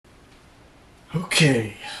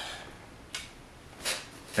Okay,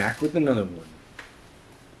 back with another one.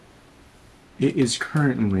 It is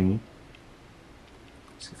currently,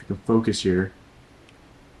 let's see if we can focus here.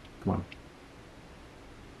 Come on.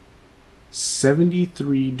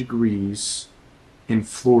 73 degrees in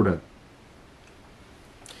Florida.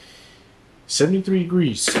 73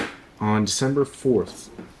 degrees on December 4th.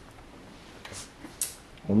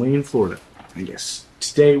 Only in Florida, I guess.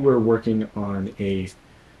 Today we're working on a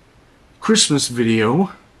Christmas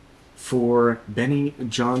video for Benny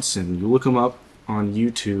Johnson. You look him up on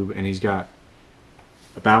YouTube and he's got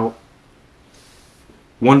about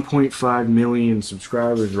 1.5 million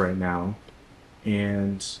subscribers right now,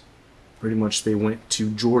 and pretty much they went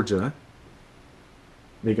to Georgia.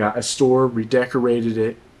 They got a store, redecorated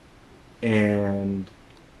it, and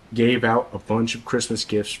gave out a bunch of Christmas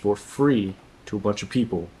gifts for free to a bunch of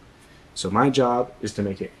people. So my job is to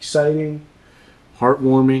make it exciting,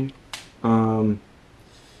 heartwarming, and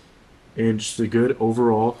just a good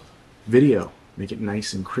overall video. Make it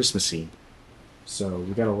nice and Christmassy. So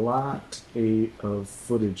we got a lot of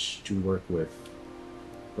footage to work with.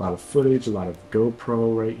 A lot of footage, a lot of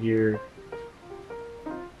GoPro right here.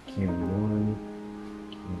 Cam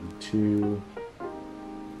 1, Cam 2.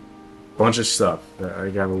 Bunch of stuff that I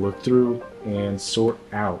gotta look through and sort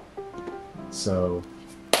out. So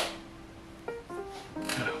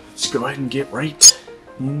let's go ahead and get right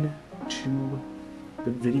into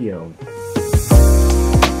the video.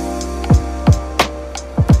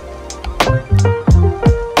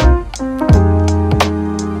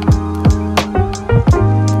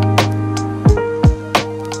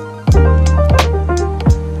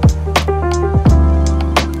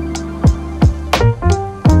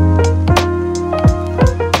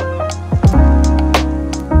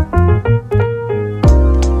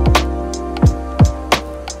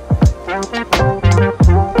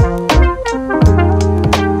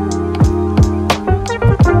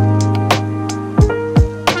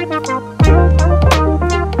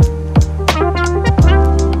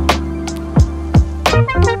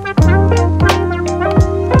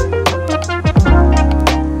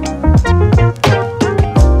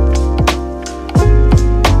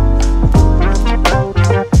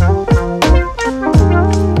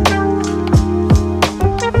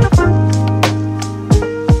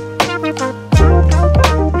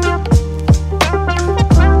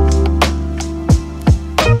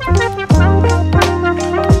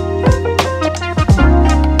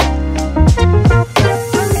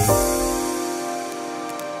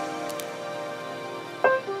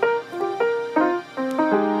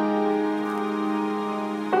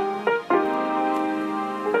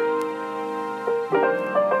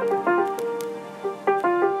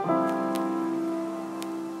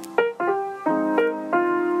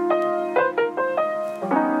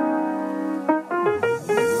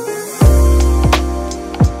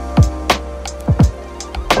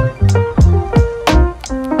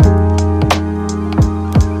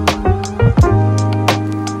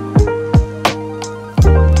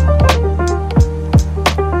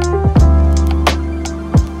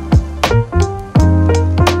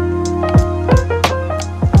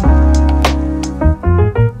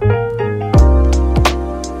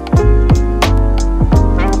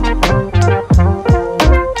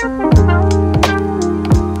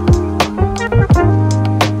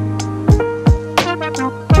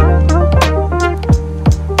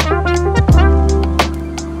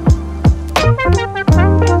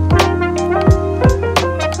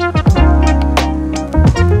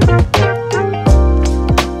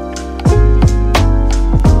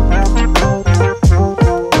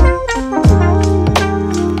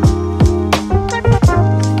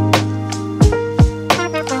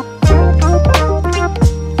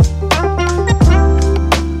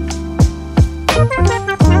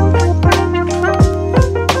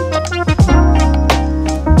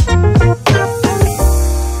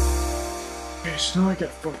 So now I got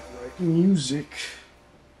fun like music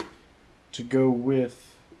to go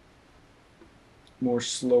with more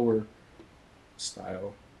slower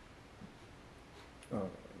style.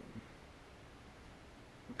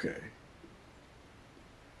 Okay.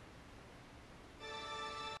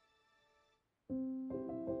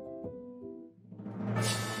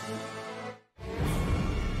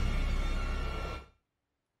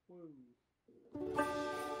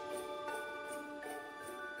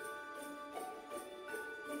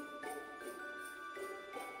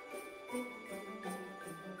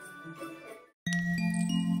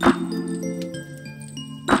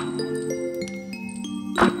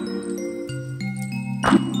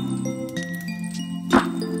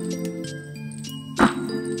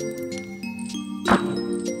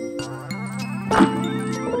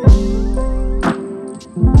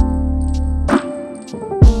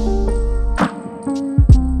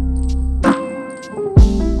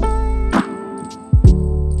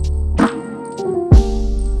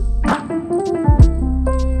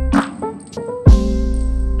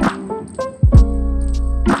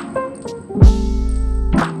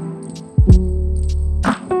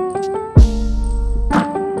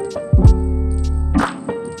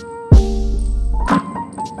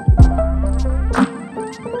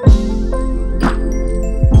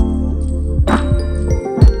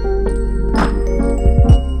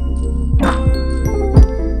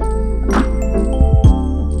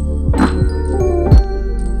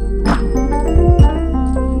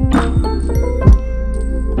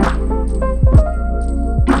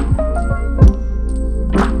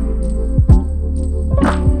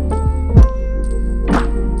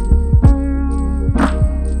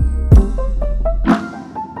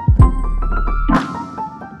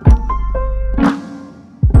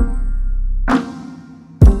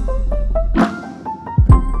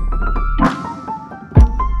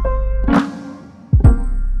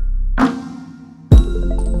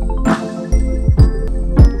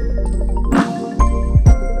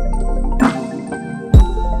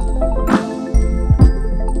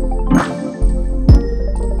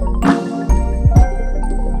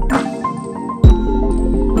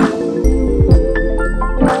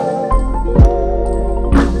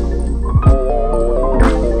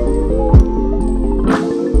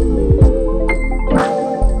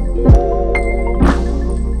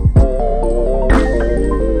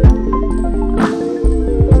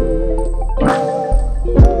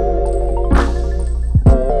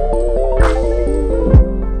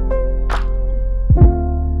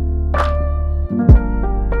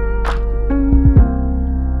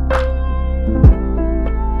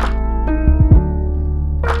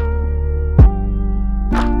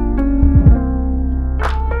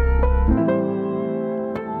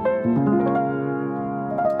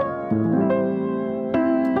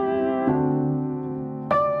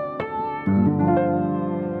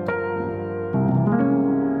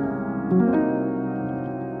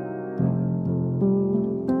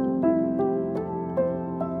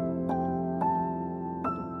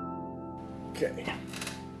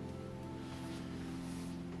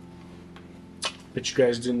 Bet you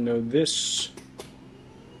guys didn't know this.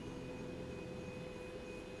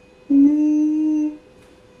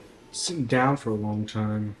 Sitting down for a long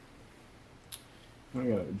time. I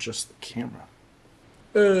gotta adjust the camera.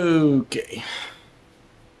 Okay.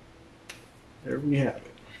 There we have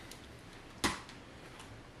it.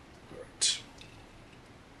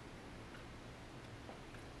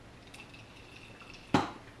 Alright.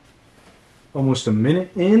 Almost a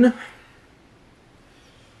minute in.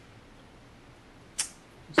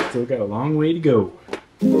 Still got a long way to go.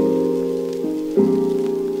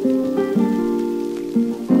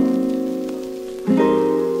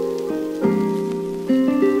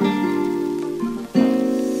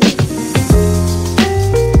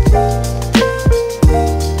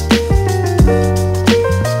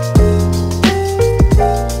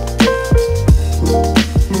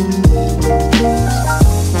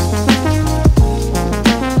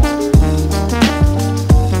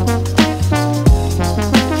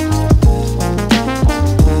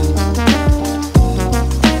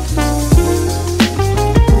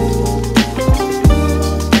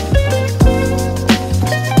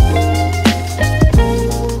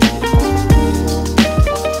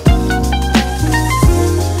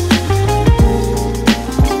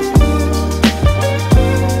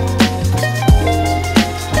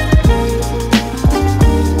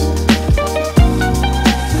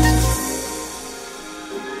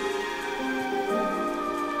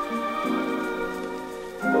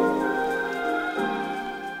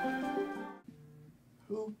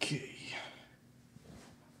 Okay.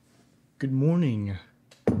 Good morning.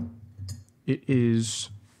 It is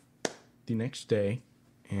the next day,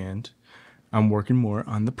 and I'm working more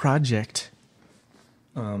on the project.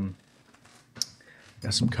 Got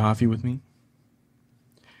some coffee with me.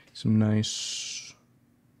 Some nice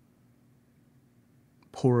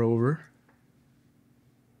pour over.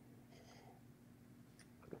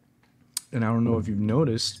 And I don't know if you've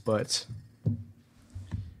noticed, but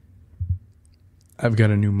I've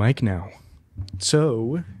got a new mic now,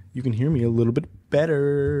 so you can hear me a little bit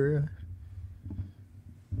better.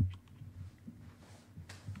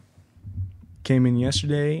 Came in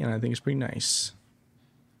yesterday, and I think it's pretty nice.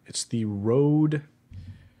 It's the Rode,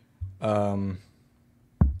 what's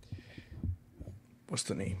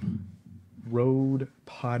the name? Rode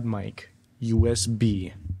Pod Mic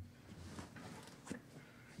USB.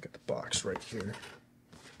 Got the box right here.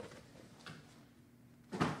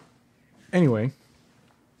 Anyway.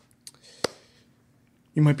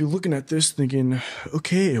 You might be looking at this thinking,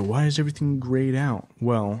 okay, why is everything grayed out?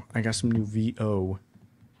 Well, I got some new VO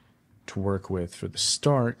to work with for the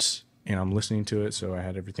start, and I'm listening to it, so I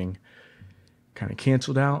had everything kind of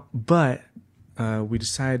canceled out. But we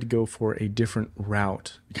decided to go for a different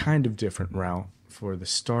route, kind of different route for the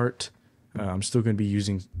start. I'm still going to be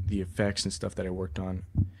using the effects and stuff that I worked on.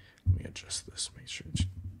 Let me adjust this, make sure it's...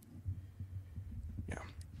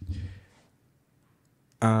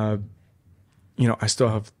 Yeah. You know, I still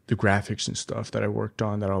have the graphics and stuff that I worked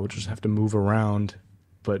on that I'll just have to move around,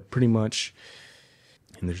 but pretty much,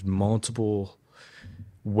 and there's multiple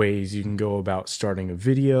ways you can go about starting a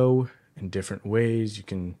video in different ways. You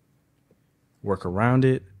can work around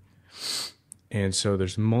it. And so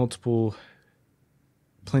there's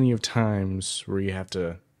plenty of times where you have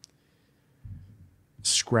to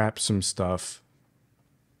scrap some stuff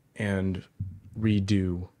and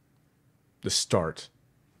redo the start,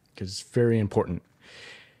 because it's very important.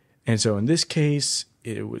 And so in this case,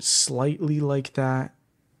 it was slightly like that,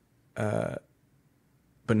 but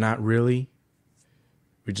not really.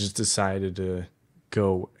 We just decided to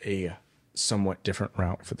go a somewhat different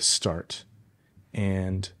route for the start.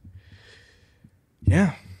 And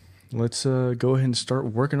yeah, let's go ahead and start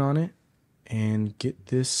working on it and get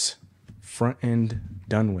this front end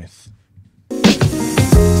done with.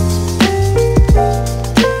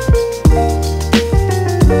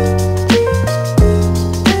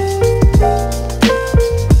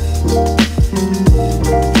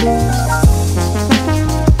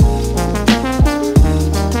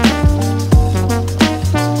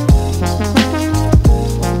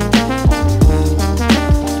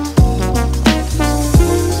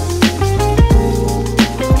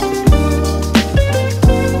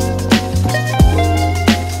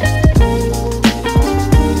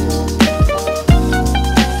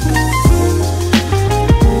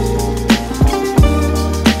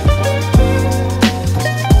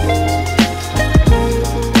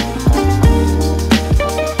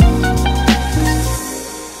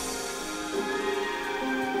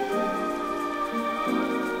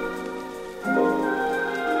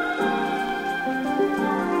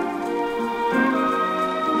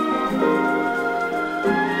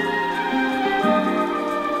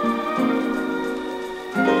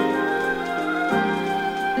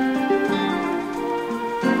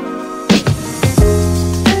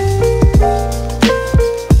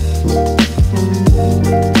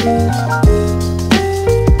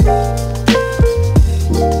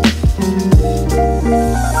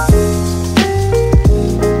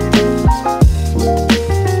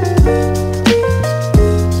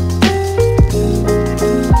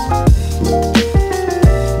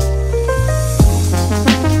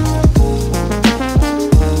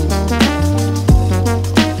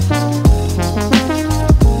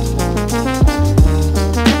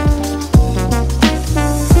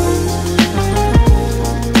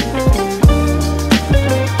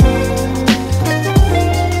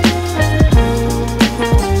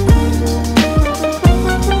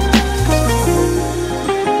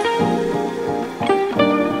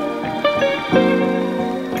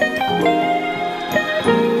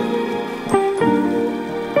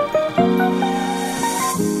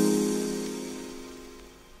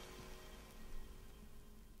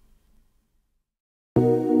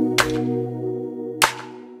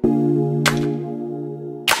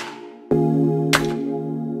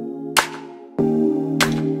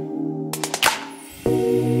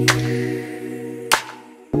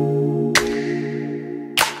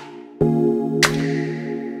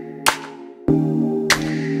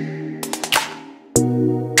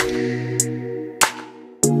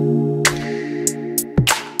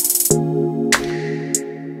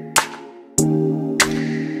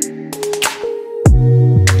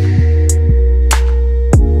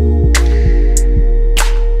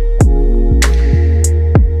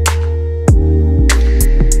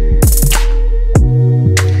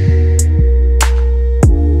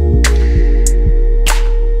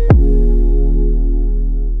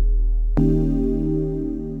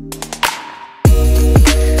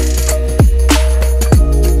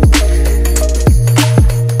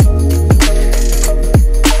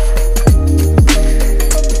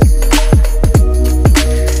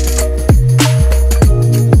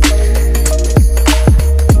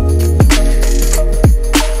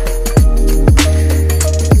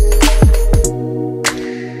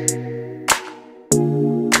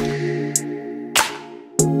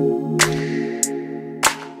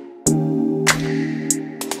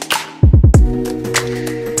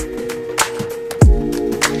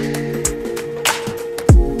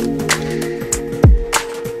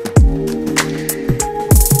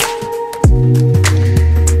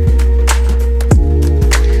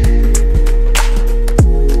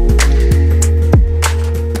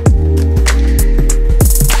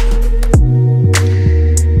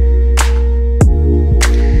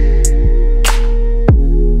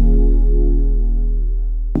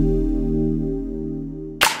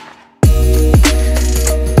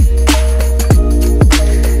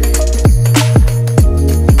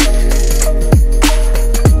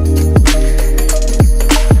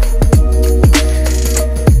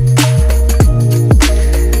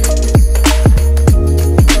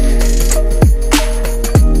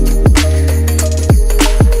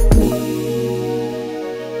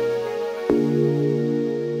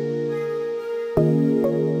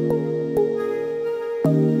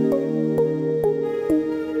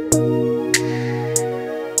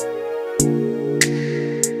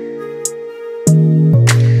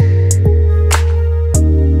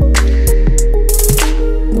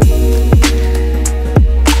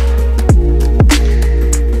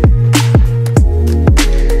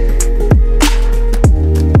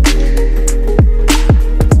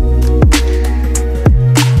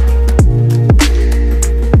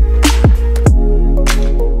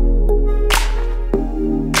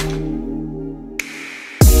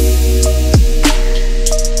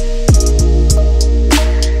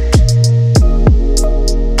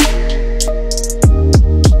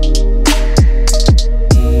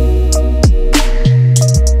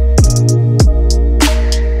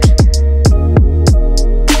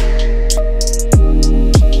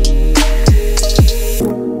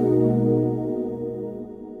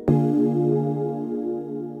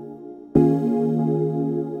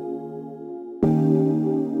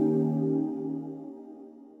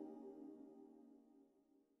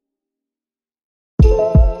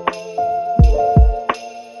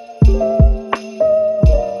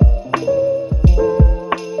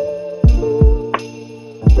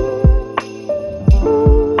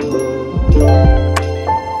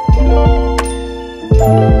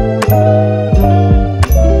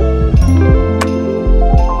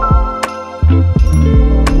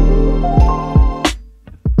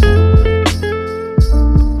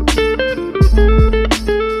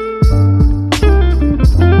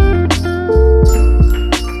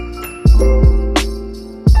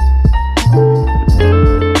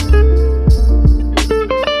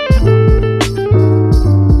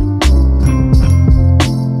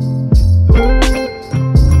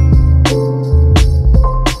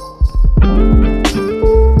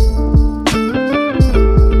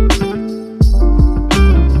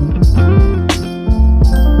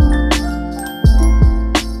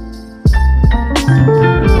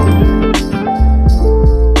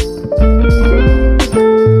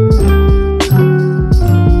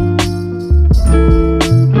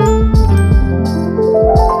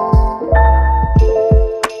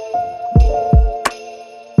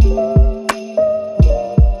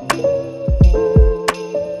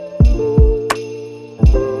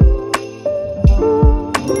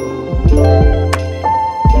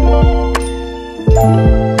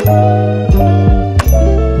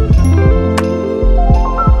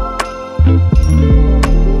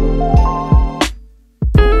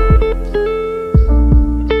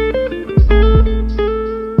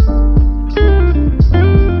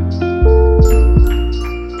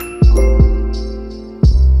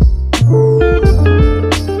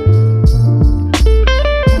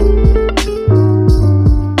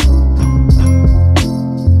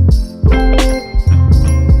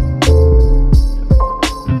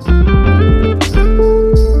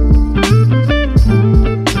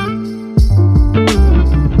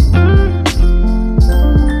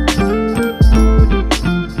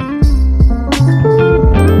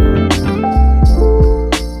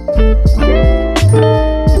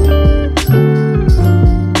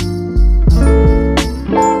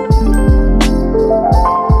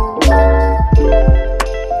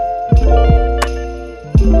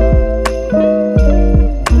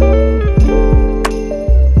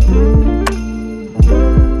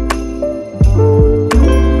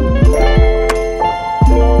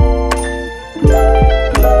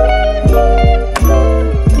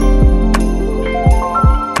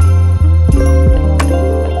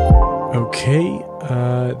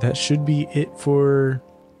 that should be it for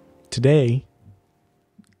today.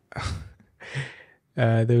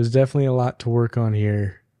 There was definitely a lot to work on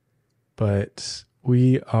here, but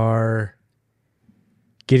we are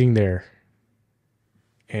getting there,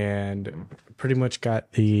 and pretty much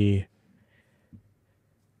got the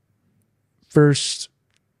first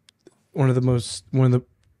one of the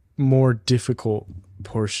more difficult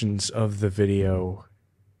portions of the video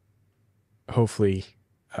hopefully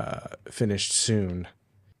finished soon.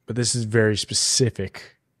 But this is very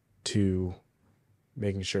specific to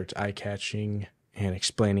making sure it's eye-catching and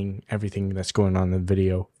explaining everything that's going on in the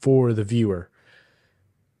video for the viewer.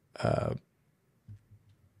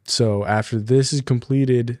 So after this is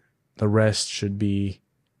completed, the rest should be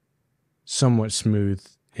somewhat smooth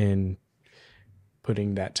in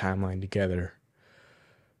putting that timeline together.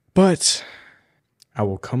 But I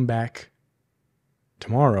will come back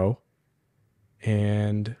tomorrow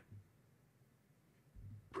and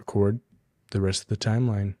record the rest of the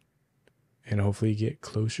timeline and hopefully get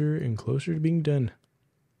closer and closer to being done.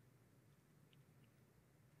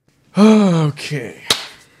 Okay.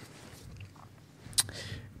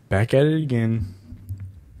 Back at it again.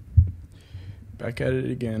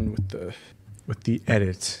 with the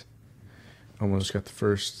edit. Almost got the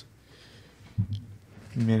first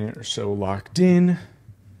minute or so locked in,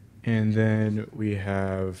 and then we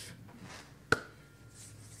have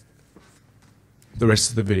the rest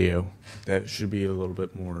of the video that should be a little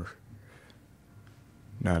bit more,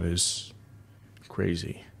 not as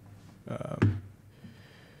crazy.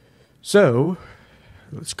 So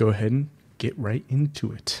let's go ahead and get right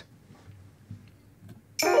into it.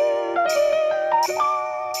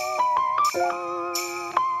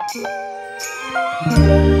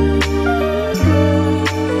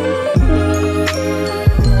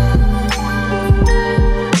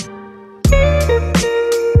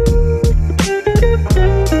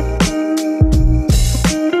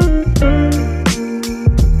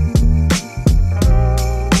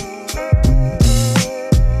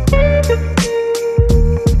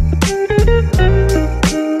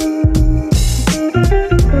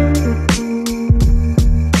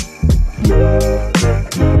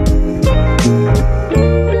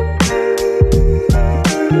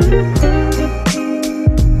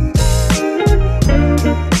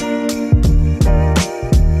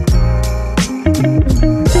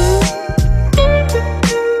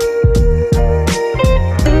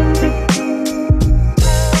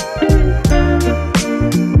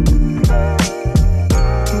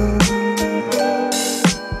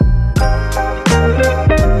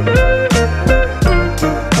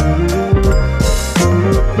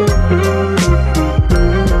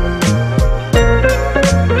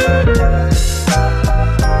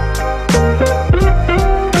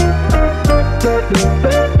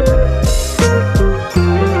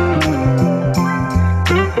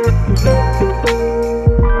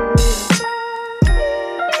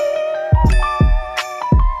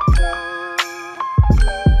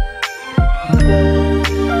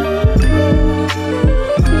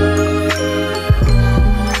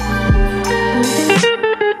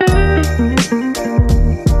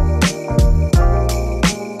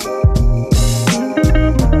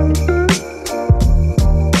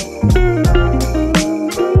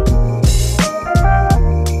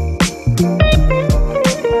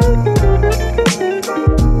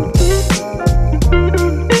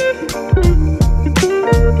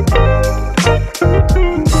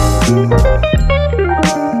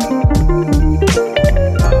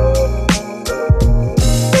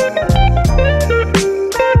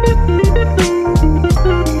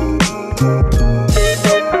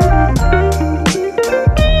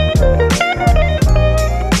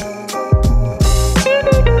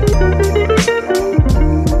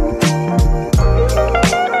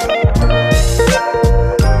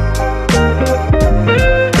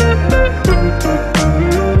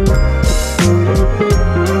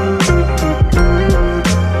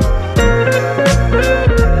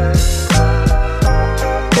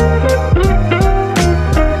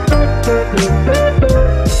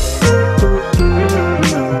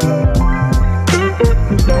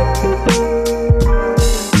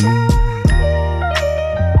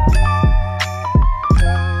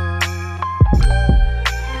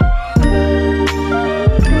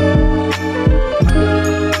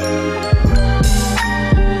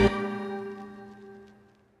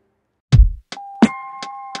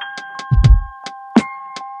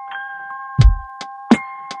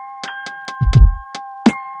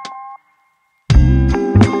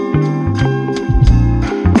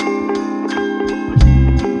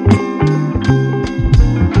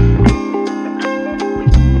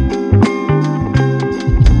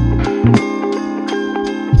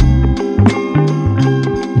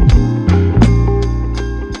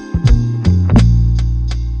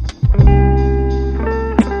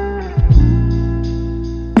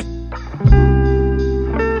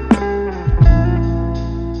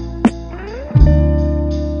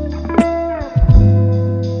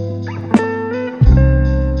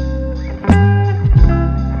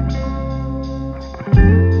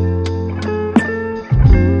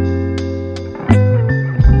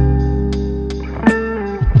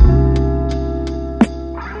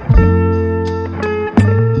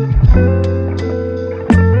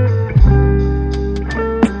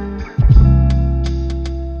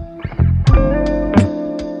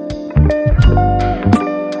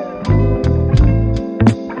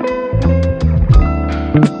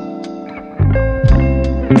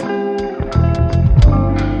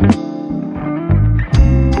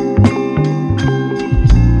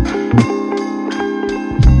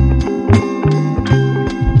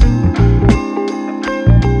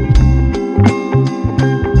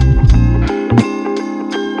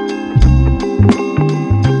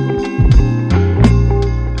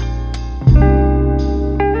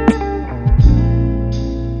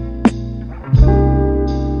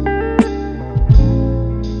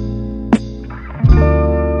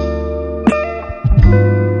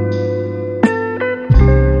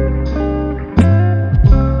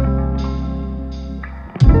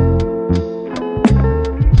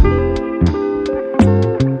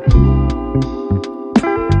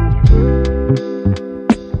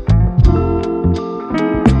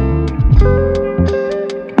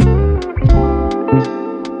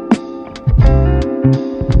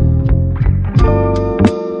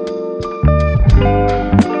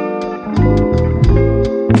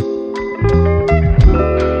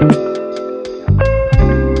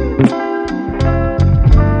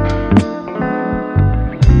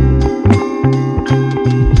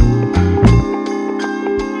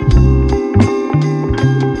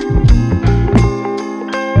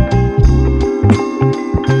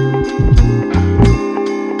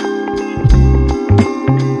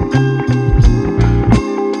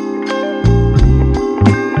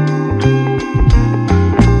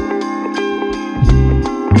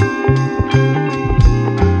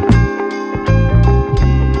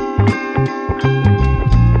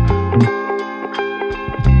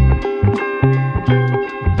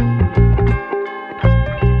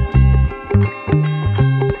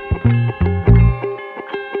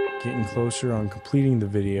 closer on completing the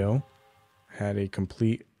video. Had a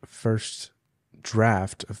complete first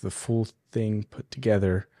draft of the full thing put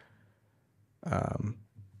together. We'll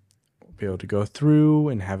be able to go through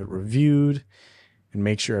and have it reviewed and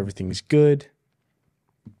make sure everything's good.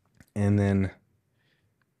 And then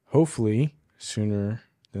hopefully sooner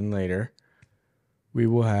than later, we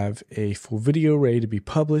will have a full video ready to be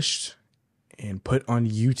published and put on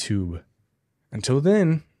YouTube. Until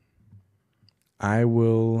then, I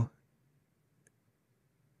will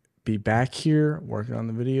be back here working on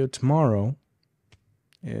the video tomorrow.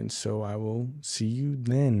 And so I will see you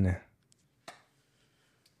then.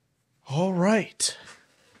 All right.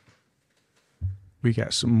 We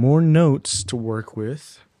got some more notes to work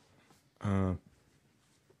with. And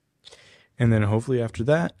then hopefully after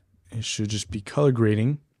that, it should just be color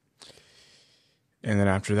grading. And then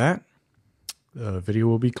after that, the video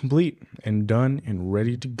will be complete and done and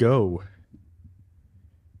ready to go.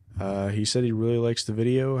 He said he really likes the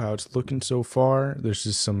video, how it's looking so far. There's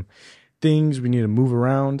just some things we need to move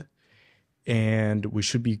around, and we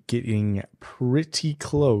should be getting pretty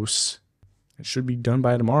close. It should be done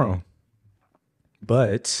by tomorrow.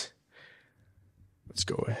 But let's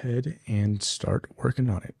go ahead and start working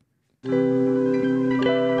on it.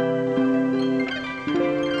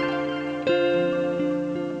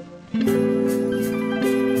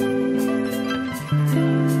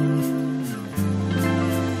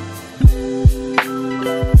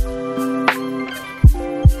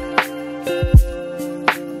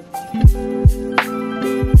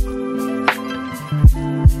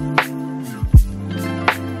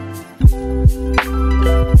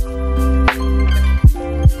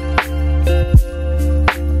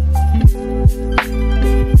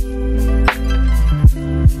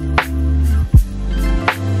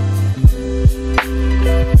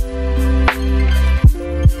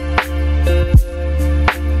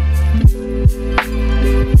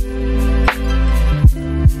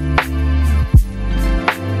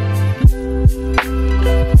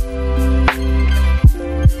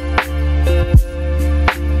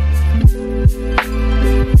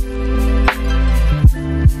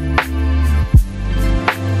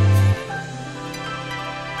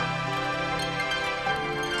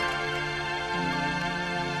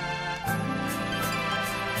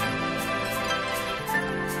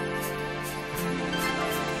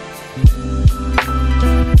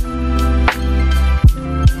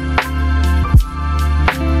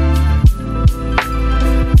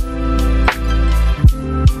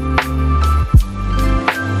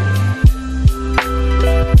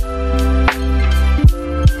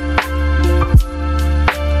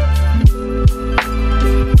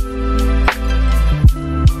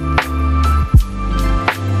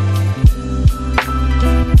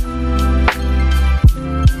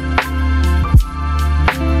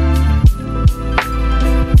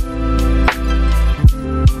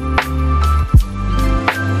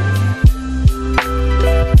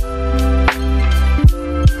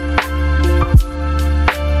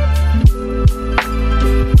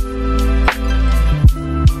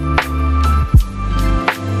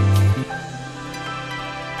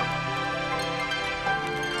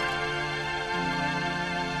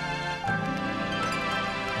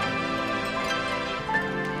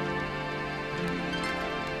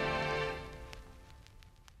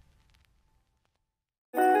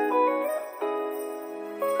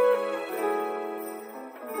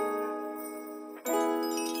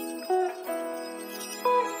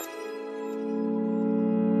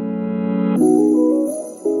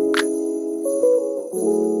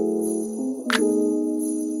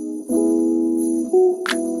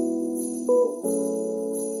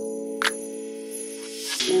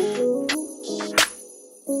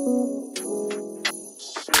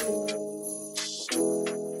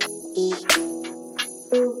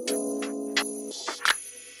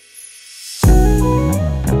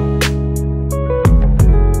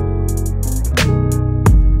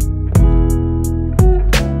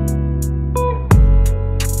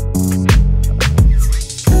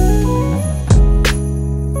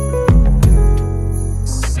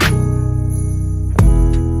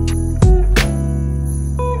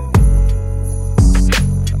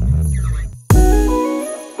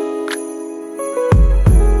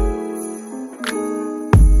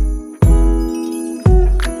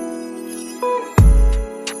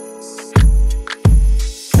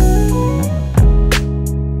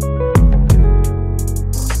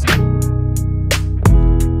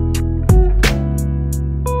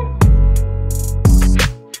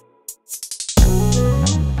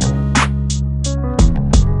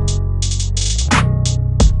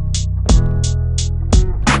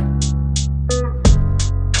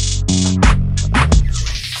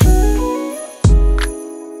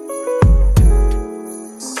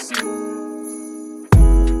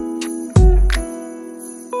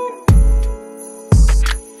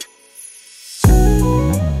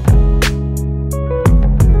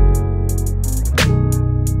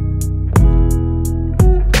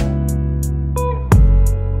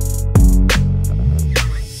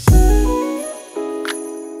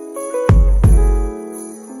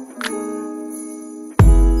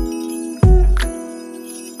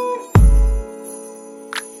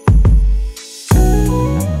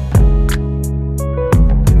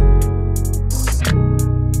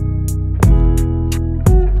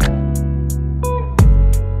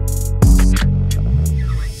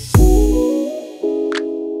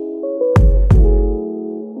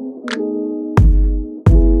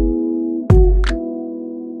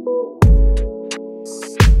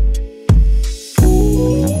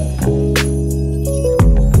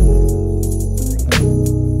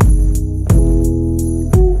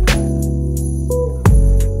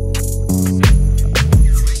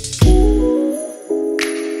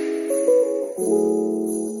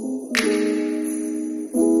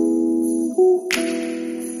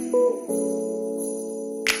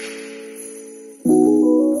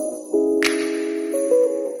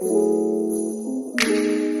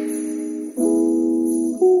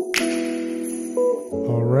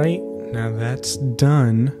 that's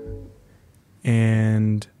done,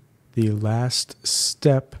 and the last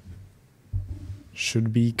step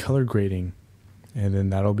should be color grading, and then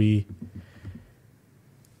that'll be,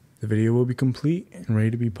 the video will be complete and ready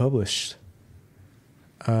to be published.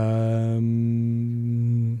 There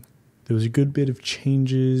was a good bit of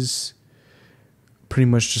changes, pretty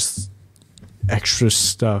much just extra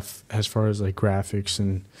stuff as far as like graphics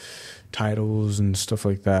and titles and stuff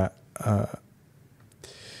like that.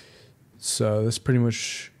 So that's pretty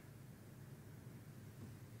much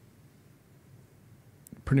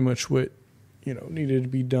what, you know, needed to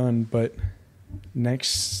be done. But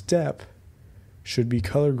next step should be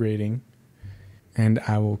color grading, and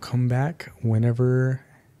I will come back whenever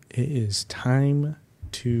it is time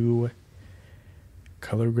to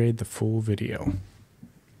color grade the full video.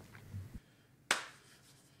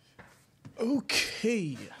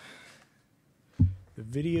 Okay, the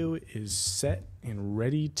video is set and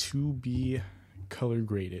ready to be color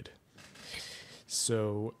graded.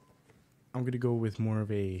 So I'm gonna go with more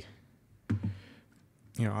of a,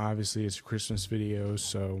 you know, obviously it's a Christmas video,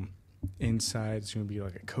 so inside it's gonna be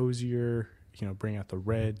like a cozier, you know, bring out the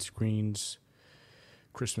reds, greens,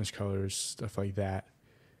 Christmas colors, stuff like that.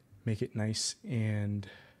 Make it nice and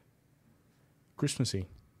Christmassy.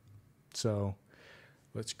 So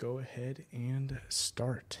let's go ahead and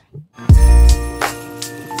start.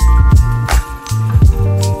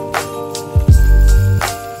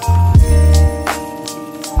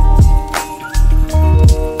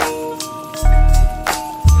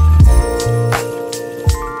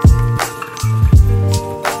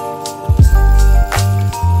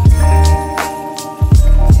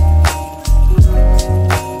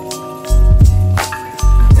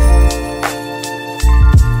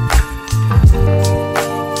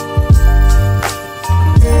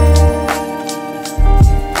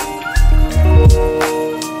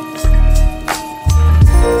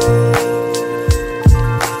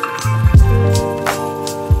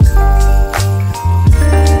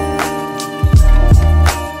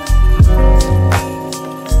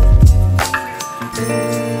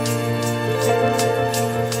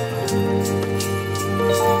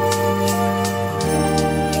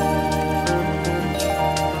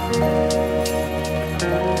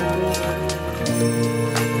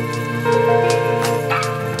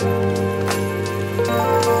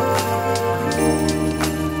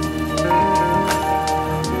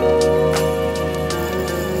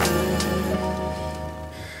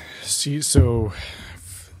 See, so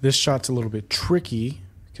this shot's a little bit tricky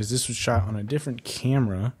because this was shot on a different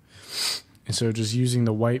camera, and so just using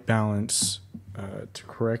the white balance to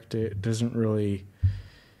correct it doesn't really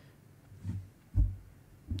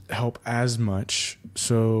help as much.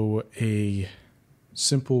 So a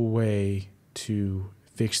simple way to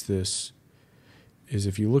fix this is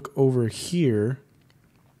if you look over here,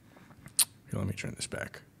 let me turn this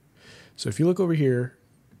back. So if you look over here,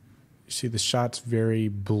 you see the shot's very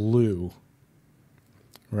blue,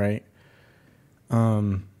 right?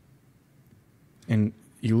 And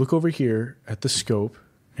you look over here at the scope,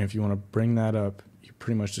 and if you want to bring that up, you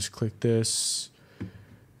pretty much just click this,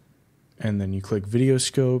 and then you click video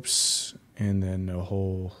scopes, and then a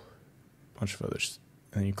whole bunch of others.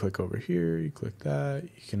 And then you click over here, you click that,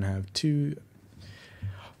 you can have two,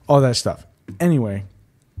 all that stuff. Anyway,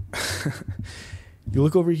 you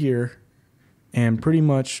look over here, and pretty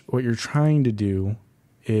much what you're trying to do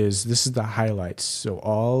is, this is the highlights. So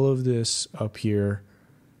all of this up here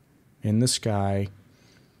in the sky,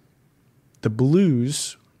 the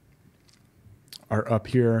blues are up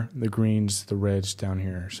here, the greens, the reds down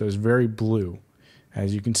here. So it's very blue,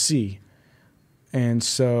 as you can see. And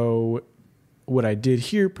so what I did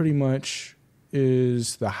here pretty much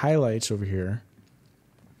is the highlights over here.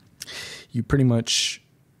 You pretty much,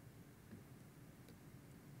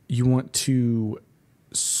 you want to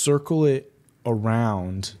circle it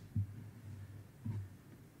around,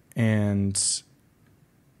 and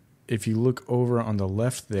if you look over on the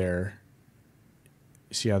left there,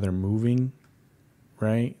 you see how they're moving,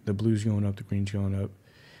 right? The blue's going up, the green's going up.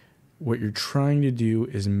 What you're trying to do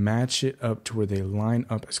is match it up to where they line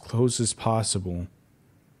up as close as possible,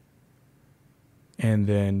 and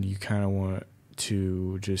then you kind of want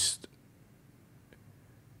to just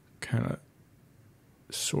kind of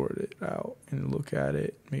sort it out and look at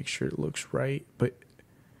it, make sure it looks right, but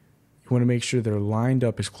you want to make sure they're lined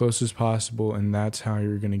up as close as possible, and that's how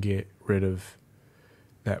you're going to get rid of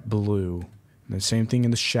that blue. And the same thing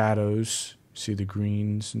in the shadows, see the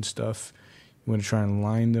greens and stuff, you want to try and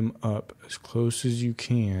line them up as close as you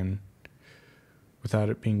can without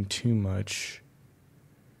it being too much,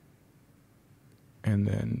 and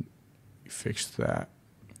then you fix that.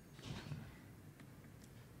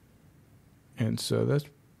 And so that's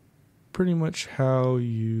pretty much how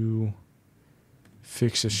you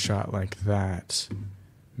fix a shot like that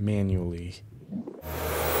manually.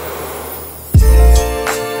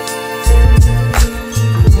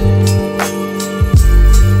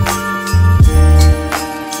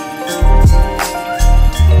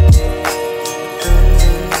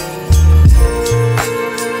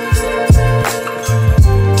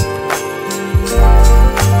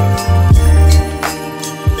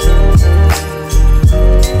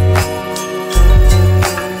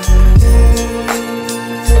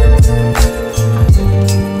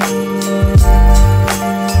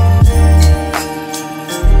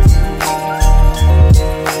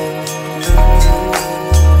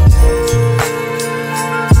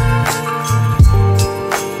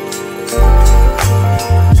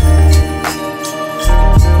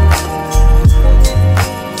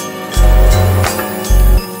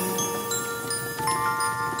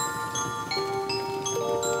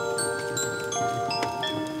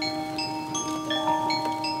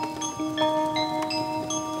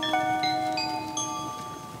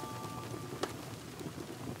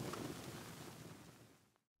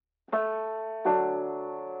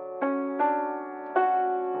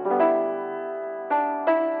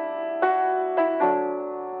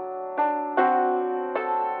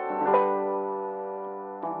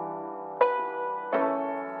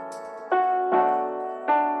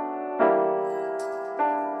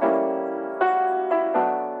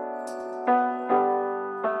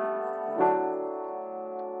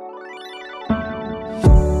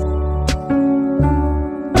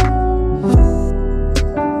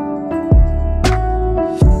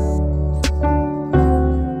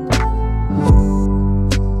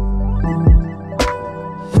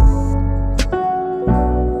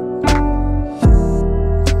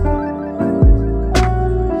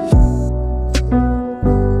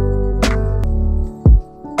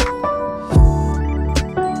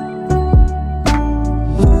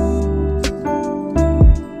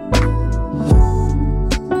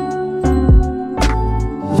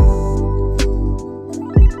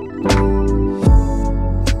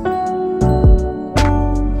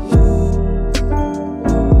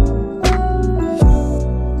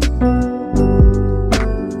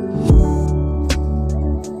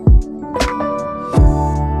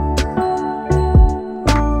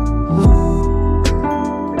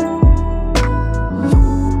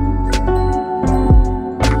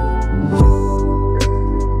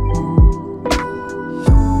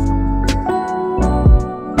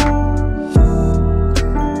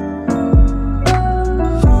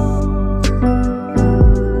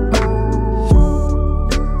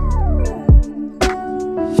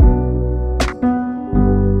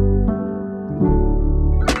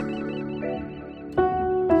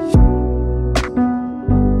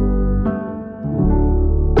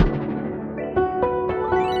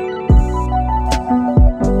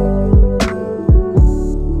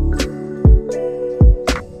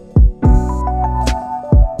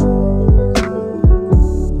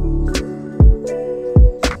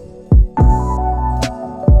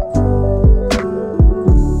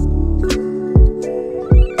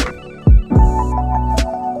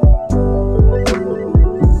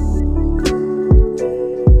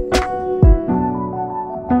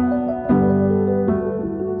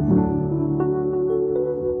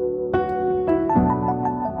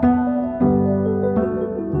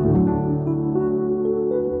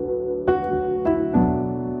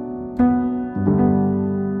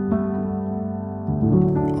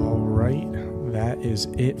 Is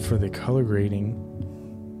it for the color grading.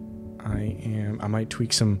 I might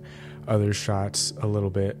tweak some other shots a little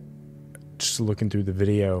bit just looking through the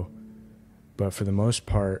video, but for the most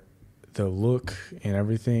part the look and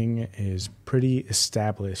everything is pretty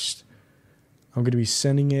established. I'm going to be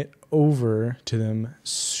sending it over to them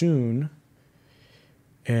soon,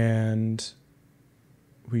 and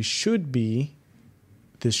this should be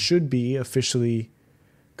officially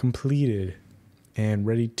completed and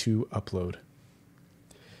ready to upload.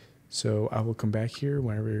 So I will come back here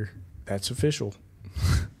whenever that's official.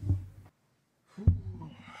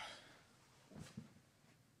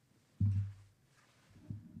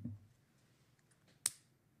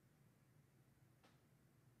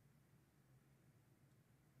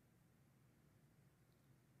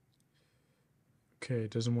 Okay,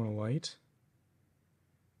 it doesn't want to light.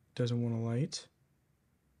 Doesn't want to light.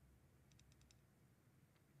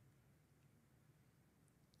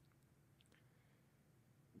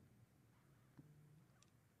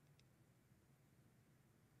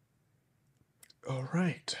 All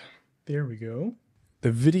right, there we go.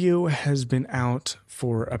 The video has been out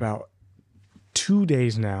for about 2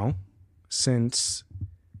 days now, since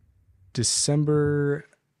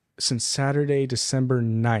Saturday, December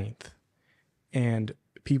 9th, and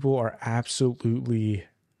people are absolutely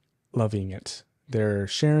loving it. They're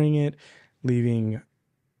sharing it, leaving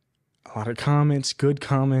a lot of comments, good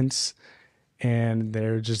comments, and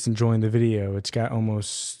they're just enjoying the video. It's got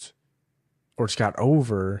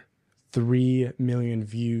over 3 million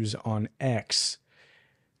views on X,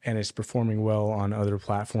 and it's performing well on other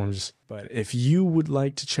platforms. But if you would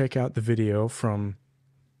like to check out the video from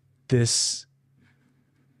this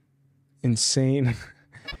insane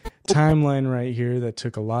timeline right here that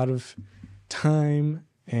took a lot of time,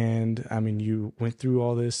 and I mean, you went through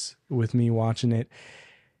all this with me watching it,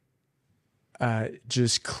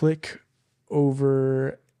 just click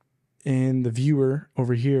over in the viewer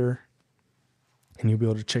over here, and you'll be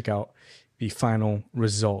able to check out the final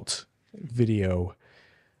result video.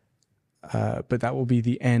 But that will be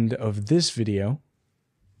the end of this video,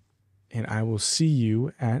 and I will see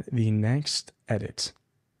you at the next edit.